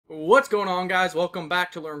What's going on, guys? Welcome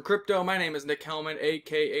back to Learn Crypto. My name is Nick Hellman,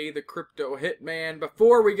 aka the Crypto Hitman.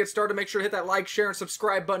 Before we get started, make sure to hit that like, share, and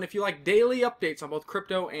subscribe button if you like daily updates on both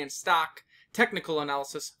crypto and stock, technical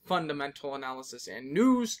analysis, fundamental analysis, and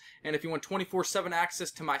news. And if you want 24/7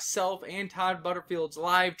 access to myself and Todd Butterfield's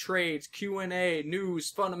live trades, Q&A,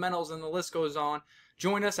 news, fundamentals, and the list goes on,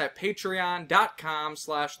 join us at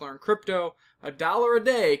patreon.com/learncrypto. $1 a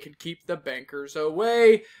day can keep the bankers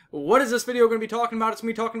away. What is this video going to be talking about? It's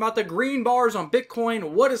going to be talking about the green bars on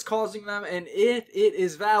Bitcoin, what is causing them, and if it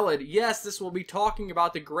is valid. Yes, this will be talking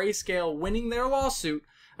about the Grayscale winning their lawsuit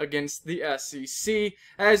against the SEC.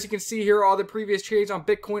 As you can see here, all the previous trades on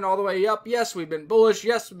Bitcoin all the way up. Yes, we've been bullish.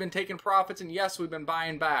 Yes, we've been taking profits. And yes, we've been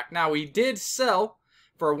buying back. Now, we did sell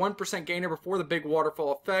for a 1% gainer before the big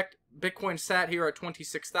waterfall effect. Bitcoin sat here at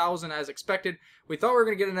 26,000 as expected. We thought we were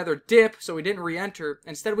going to get another dip, so we didn't re-enter.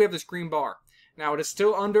 Instead, we have this green bar. Now, it is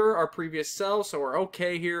still under our previous sell, so we're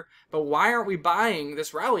okay here. But why aren't we buying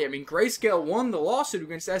this rally? I mean, Grayscale won the lawsuit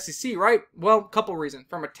against the SEC, right? Well, a couple reasons.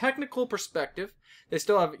 From a technical perspective, they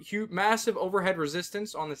still have huge, massive overhead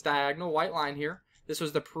resistance on this diagonal white line here. This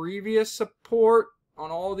was the previous support on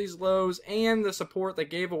all these lows and the support that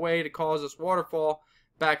gave away to cause this waterfall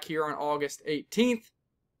back here on August 18th.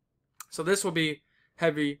 So this will be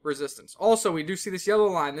heavy resistance. Also, we do see this yellow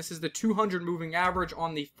line. This is the 200 moving average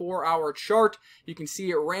on the 4-hour chart. You can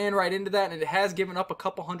see it ran right into that, and it has given up a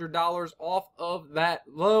couple $100 off of that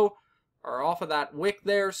low, or off of that wick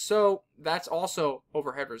there. So that's also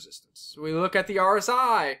overhead resistance. We look at the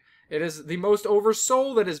RSI. It is the most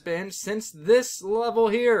oversold it has been since this level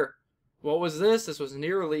here. What was this? This was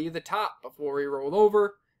nearly the top before we rolled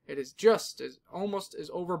over. It is just as almost as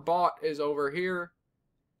overbought as over here.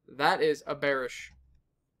 That is a bearish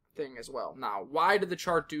thing as well. Now, why did the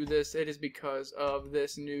chart do this? It is because of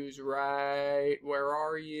this news right, where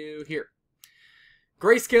are you? Here.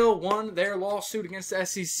 Grayscale won their lawsuit against the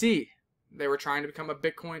SEC. They were trying to become a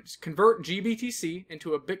Bitcoin, convert GBTC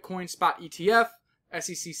into a Bitcoin spot ETF.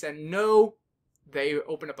 SEC said no. They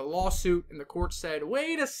opened up a lawsuit, and the court said,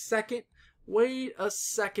 wait a second,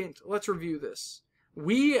 let's review this.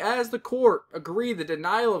 We, as the court, agree the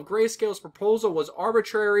denial of Grayscale's proposal was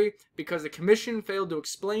arbitrary because the commission failed to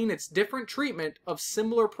explain its different treatment of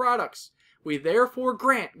similar products. We therefore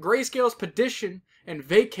grant Grayscale's petition and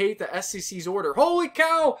vacate the SEC's order. Holy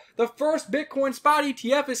cow! The first Bitcoin spot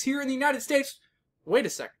ETF is here in the United States. Wait a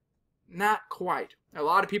second. Not quite. A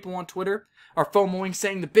lot of people on Twitter are FOMOing,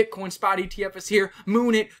 saying the Bitcoin spot ETF is here.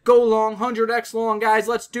 Moon it. Go long. 100x long, guys.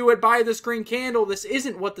 Let's do it. Buy this green candle. This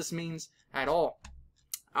isn't what this means at all.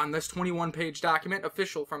 On this 21-page document,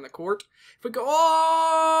 official from the court, if we go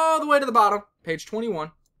all the way to the bottom, page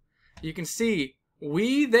 21, you can see,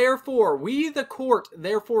 we the court,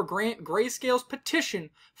 therefore grant Grayscale's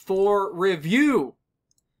petition for review,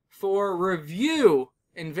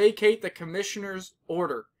 and vacate the commissioner's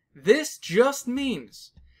order. This just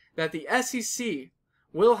means that the SEC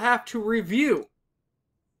will have to review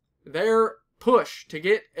their push to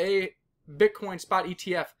get a Bitcoin spot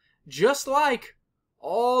ETF, just like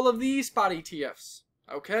all of these spot ETFs,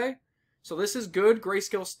 okay? So this is good.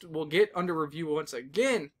 Grayscale will get under review once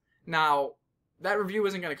again. Now, that review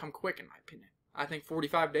isn't going to come quick, in my opinion. I think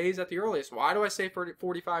 45 days at the earliest. Why do I say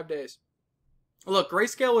 45 days? Look,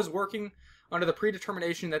 Grayscale was working under the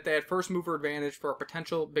predetermination that they had first mover advantage for a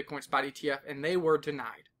potential Bitcoin spot ETF, and they were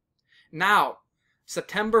denied. Now,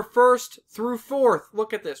 September 1st through 4th,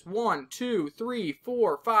 look at this. 1, 2, 3,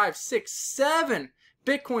 4, 5, 6, 7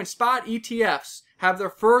 Bitcoin spot ETFs have their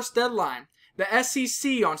first deadline. The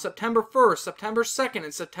SEC on September 1st, September 2nd,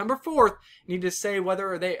 and September 4th need to say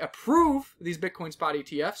whether they approve these Bitcoin spot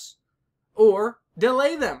ETFs or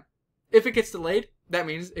delay them. If it gets delayed, that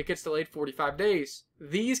means it gets delayed 45 days.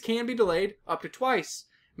 These can be delayed up to twice,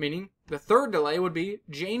 meaning the third delay would be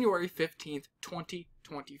January 15th,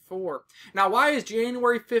 2024. Now, why is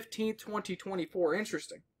January 15th, 2024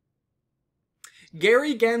 interesting?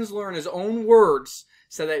 Gary Gensler, in his own words,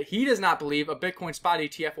 said that he does not believe a Bitcoin spot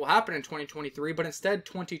ETF will happen in 2023, but instead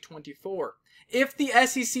 2024. If the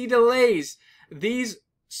SEC delays these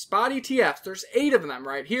spot ETFs, there's 8 of them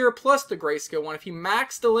right here, plus the Grayscale one. If he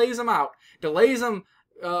max delays them out, delays them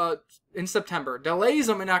in September, delays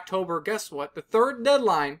them in October, guess what? The third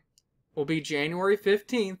deadline will be January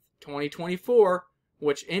 15th, 2024,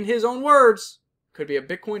 which in his own words could be a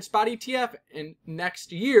Bitcoin spot ETF in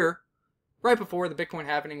next year, right before the Bitcoin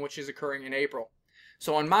halving, which is occurring in April.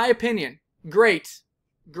 So in my opinion, great.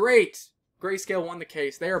 Grayscale won the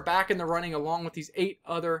case. They are back in the running along with these 8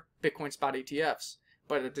 other Bitcoin spot ETFs.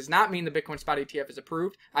 But it does not mean the Bitcoin spot ETF is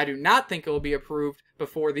approved. I do not think it will be approved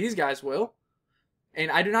before these guys will. And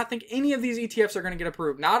I do not think any of these ETFs are going to get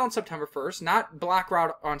approved. Not on September 1st, not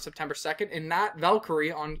BlackRock on September 2nd, and not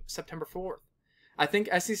Valkyrie on September 4th. I think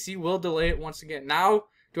SEC will delay it once again. Now,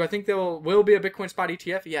 do I think there will be a Bitcoin spot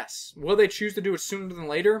ETF? Yes. Will they choose to do it sooner than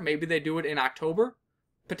later? Maybe they do it in October?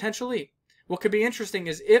 Potentially. What could be interesting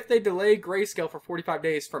is if they delay Grayscale for 45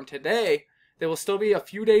 days from today, they will still be a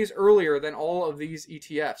few days earlier than all of these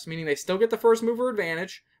ETFs, meaning they still get the first mover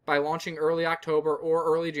advantage by launching early October or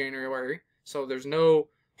early January. So there's no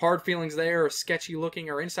hard feelings there or sketchy looking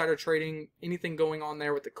or insider trading, anything going on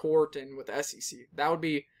there with the court and with the SEC. That would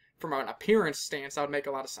be, from an appearance stance, that would make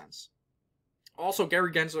a lot of sense. Also,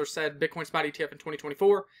 Gary Gensler said Bitcoin spot ETF in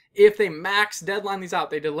 2024. If they max deadline these out,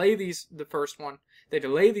 they delay these the first one, they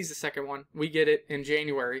delay these the second one, we get it in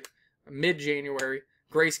January, mid-January.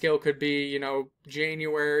 Grayscale could be,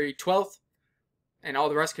 January 12th, and all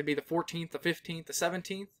the rest could be the 14th, the 15th, the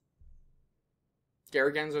 17th.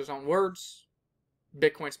 Gary Gensler's own words.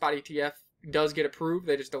 Bitcoin spot ETF does get approved.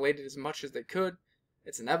 They just delayed it as much as they could.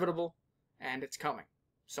 It's inevitable, and it's coming.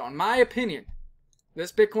 So in my opinion,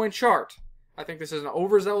 this Bitcoin chart, I think this is an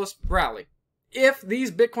overzealous rally. If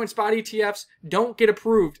these Bitcoin spot ETFs don't get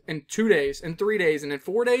approved in 2 days, in 3 days, and in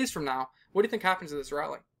 4 days from now, what do you think happens to this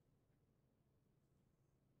rally?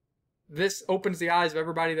 This opens the eyes of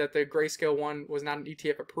everybody that the Grayscale one was not an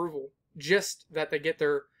ETF approval. Just that they get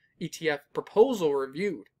their ETF proposal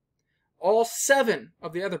reviewed. All 7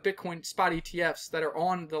 of the other Bitcoin spot ETFs that are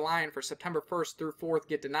on the line for September 1st through 4th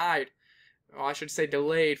get denied. Well, I should say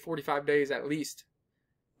delayed 45 days at least.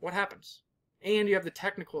 What happens? And you have the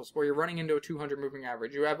technicals where you're running into a 200 moving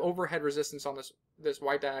average. You have overhead resistance on this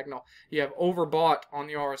white diagonal. You have overbought on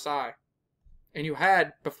the RSI. And you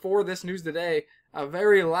had, before this news today, a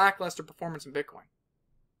very lackluster performance in Bitcoin.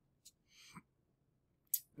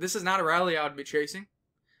 This is not a rally I would be chasing.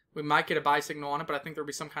 We might get a buy signal on it, but I think there'll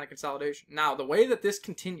be some kind of consolidation. Now, the way that this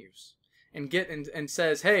continues and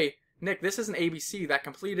says, hey, Nick, this is an ABC that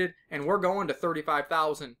completed, and we're going to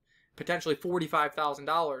 $35,000, potentially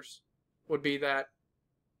 $45,000, would be that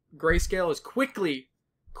Grayscale is quickly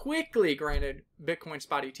granted Bitcoin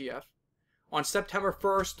spot ETF on September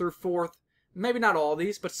 1st through 4th. Maybe not all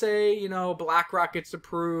these, but say, BlackRock gets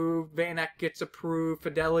approved, VanEck gets approved,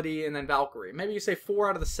 Fidelity, and then Valkyrie. Maybe you say 4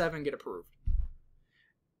 out of the 7 get approved.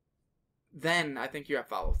 Then I think you have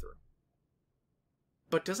follow through.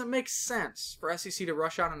 But does it make sense for SEC to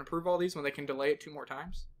rush out and approve all these when they can delay it 2 more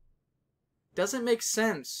times? Doesn't make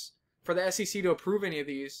sense for the SEC to approve any of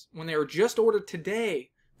these when they were just ordered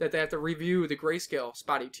today that they have to review the Grayscale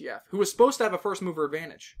spot ETF, who was supposed to have a first mover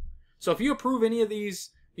advantage. So if you approve any of these,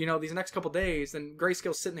 these next couple days, then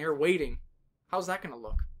Grayscale's sitting here waiting. How's that going to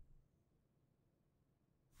look?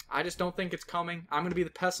 I just don't think it's coming. I'm going to be the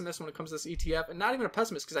pessimist when it comes to this ETF, and not even a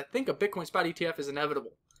pessimist because I think a Bitcoin spot ETF is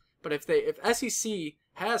inevitable. But if SEC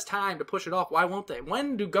has time to push it off, why won't they?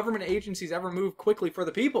 When do government agencies ever move quickly for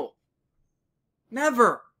the people?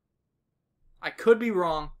 Never. I could be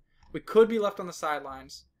wrong. We could be left on the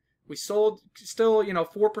sidelines. We sold still,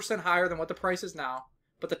 4% higher than what the price is now.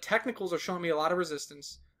 But the technicals are showing me a lot of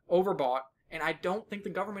resistance, overbought, and I don't think the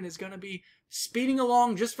government is going to be speeding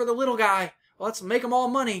along just for the little guy. Let's make them all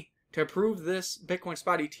money to approve this Bitcoin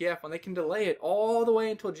spot ETF when they can delay it all the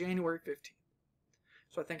way until January 15th.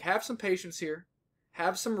 So I think have some patience here.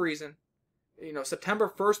 Have some reason.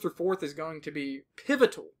 September 1st through 4th is going to be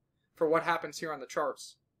pivotal for what happens here on the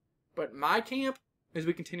charts. But my camp is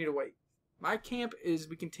we continue to wait. My camp is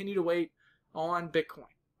we continue to wait on Bitcoin,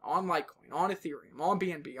 on Litecoin, on Ethereum, on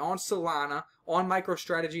BNB, on Solana, on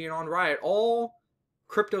MicroStrategy, and on Riot. All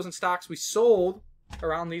cryptos and stocks we sold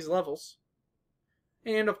around these levels.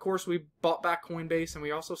 And, of course, we bought back Coinbase, and we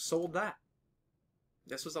also sold that.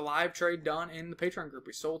 This was a live trade done in the Patreon group.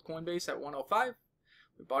 We sold Coinbase at 105.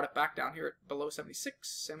 We bought it back down here at below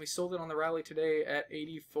 76, and we sold it on the rally today at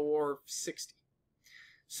 84.60.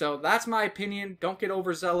 So that's my opinion. Don't get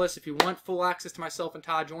overzealous. If you want full access to myself and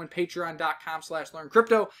Todd, join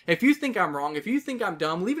patreon.com/learncrypto. If you think I'm wrong, if you think I'm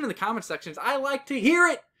dumb, leave it in the comment sections. I like to hear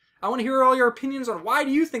it. I want to hear all your opinions on why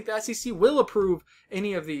do you think the SEC will approve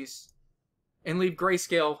any of these and leave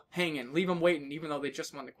Grayscale hanging. Leave them waiting, even though they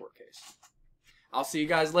just won the court case. I'll see you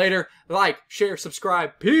guys later. Like, share,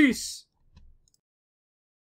 subscribe. Peace.